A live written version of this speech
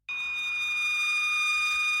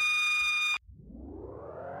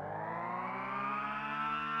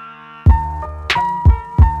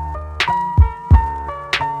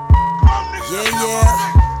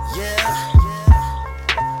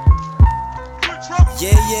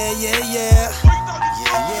Yeah, yeah, yeah, yeah. Yeah,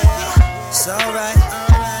 yeah. It's alright.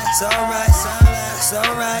 It's alright. It's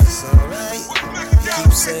alright. It's alright.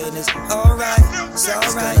 Keep saying it's alright. It's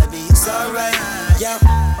alright. It's alright. Yeah.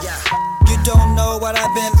 You don't know what I've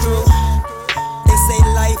been through. They say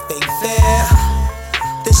life ain't fair.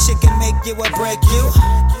 This shit can make you or break you,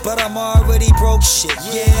 but I'm already broke shit,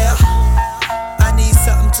 yeah. I need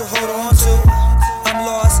something to hold on to. I'm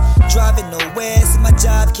lost, driving nowhere. See my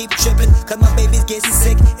job keep tripping, cause my baby's getting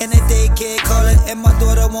sick and the daycare calling, and my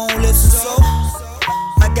daughter won't listen. So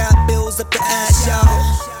I got bills up to ask y'all,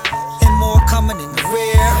 and more coming in the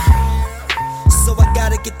rear. So I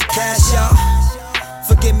gotta get the cash out.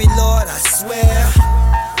 Forgive me, Lord, I swear.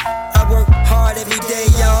 I work hard every day,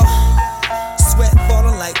 y'all. Sweat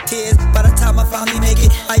falling like tears. By the time I finally make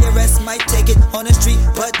it, IRS might take it. On the street,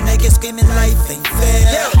 butt naked, screaming life ain't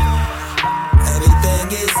fair.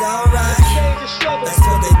 Everything is alright. That's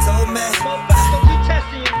what they told me.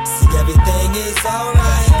 See, everything is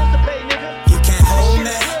alright. You can't hold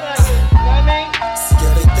me. See,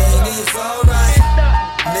 everything is alright.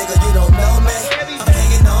 Nigga, you don't know me. I'm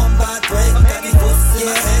hanging on by a thread. Got these voices in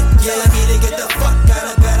my head telling me to get the fuck out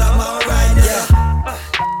of bed. I'm alright now.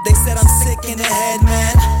 They said I'm sick in the head,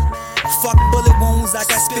 man. Fuck bullet wounds, I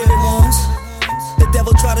got spirit wounds. The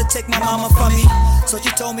devil tried to take my mama from me, so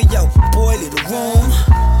she told me, yo, boy, leave the room.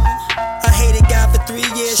 I hated God for 3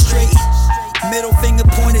 years straight. Middle finger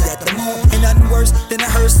pointed at the moon. Ain't nothing worse than a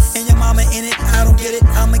hearse and your mama in it. I don't get it,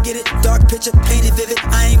 I'ma get it. Dark picture, painted vivid,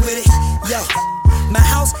 I ain't with it. Yo, my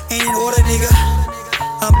house ain't in order, nigga.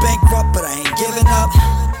 I'm bankrupt, but I ain't giving up.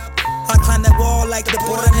 I climb that wall like the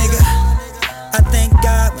border, nigga. I thank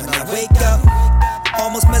God when I wake up.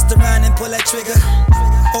 Almost messed around and pull that trigger.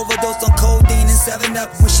 Overdosed on codeine and 7-Up.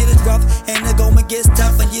 When shit is rough and the going gets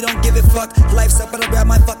tough and you don't give a fuck. Life's up, but I grab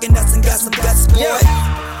my fucking nuts and got some guts, boy.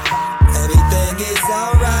 Everything is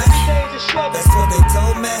alright. That's what they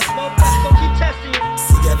told me.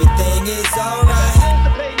 See, everything is alright.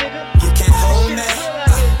 You can't hold me.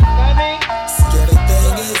 See,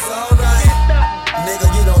 everything is alright. Nigga,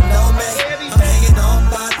 you don't know me. I'm hanging on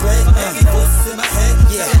by a thread. Every voice in my head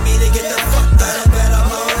telling me to get the fuck out of bed. I'm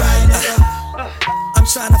alright, nigga. I'm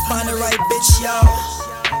trying to find the right bitch, y'all,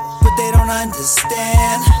 but they don't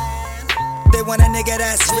understand. They want a nigga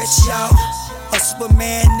that's rich, y'all, a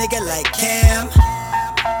Superman nigga like Cam.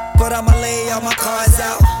 But I'ma lay all my cards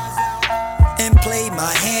out and play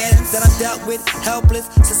my hand that I'm dealt with. Helpless,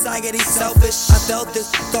 society selfish. I felt this,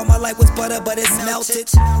 thought my life was butter, but it's melted.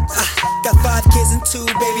 I got 5 kids and 2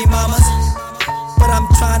 baby mamas, but I'm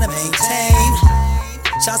trying to maintain.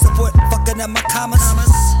 Child support fucking up my commas.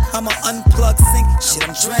 I'ma unplug, sink, shit,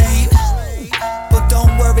 I'm drained. But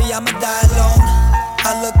don't worry, I'ma die alone.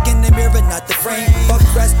 I look in the mirror, not the frame. Fuck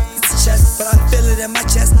rest, it's chest, but I feel it in my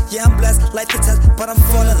chest. Yeah, I'm blessed, life is test, but I'm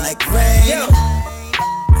falling like rain.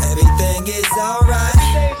 Everything is alright.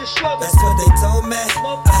 That's what they told me.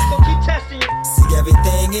 See,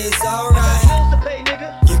 everything is alright.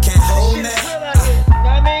 You can't hold me.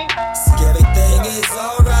 See, everything is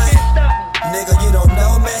alright. Nigga, you don't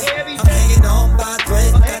know me. I'm hanging on by a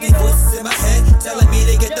thread. Got these voices in my head telling me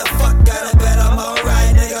to get the fuck out of bed. I'm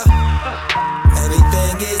alright, nigga.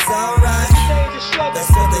 Everything is alright.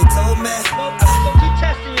 That's what they told me.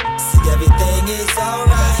 See, everything is alright.